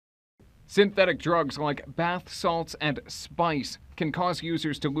Synthetic drugs like bath salts and spice can cause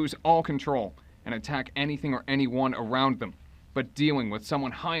users to lose all control and attack anything or anyone around them. But dealing with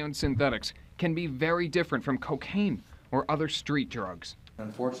someone high on synthetics can be very different from cocaine or other street drugs.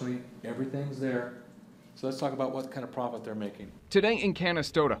 Unfortunately, everything's there. So let's talk about what kind of profit they're making. Today in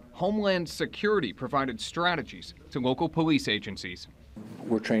Canastota, Homeland Security provided strategies to local police agencies.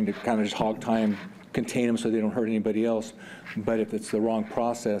 We're trained to kind of just hog time, contain them so they don't hurt anybody else. But if it's the wrong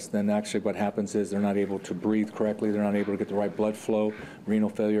process, then actually what happens is they're not able to breathe correctly, they're not able to get the right blood flow, renal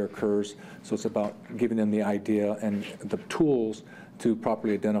failure occurs. So it's about giving them the idea and the tools to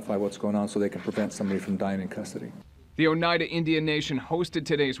properly identify what's going on so they can prevent somebody from dying in custody. The Oneida Indian Nation hosted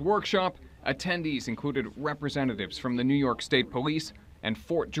today's workshop. Attendees included representatives from the New York State Police and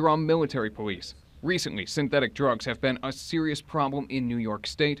Fort Drum Military Police. Recently, synthetic drugs have been a serious problem in New York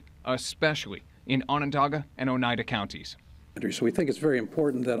State, especially in Onondaga and Oneida counties. So we think it's very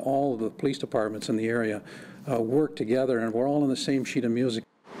important that all of the police departments in the area work together and we're all on the same sheet of music.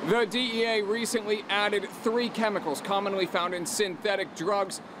 The DEA recently added 3 chemicals commonly found in synthetic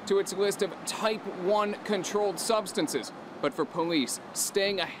drugs to its list of Type 1 controlled substances. But for police,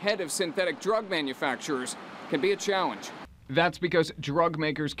 staying ahead of synthetic drug manufacturers can be a challenge. That's because drug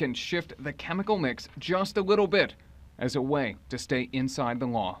makers can shift the chemical mix just a little bit as a way to stay inside the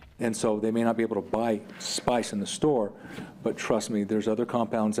law. And so they may not be able to buy spice in the store, but trust me, there's other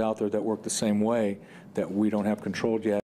compounds out there that work the same way that we don't have controlled yet.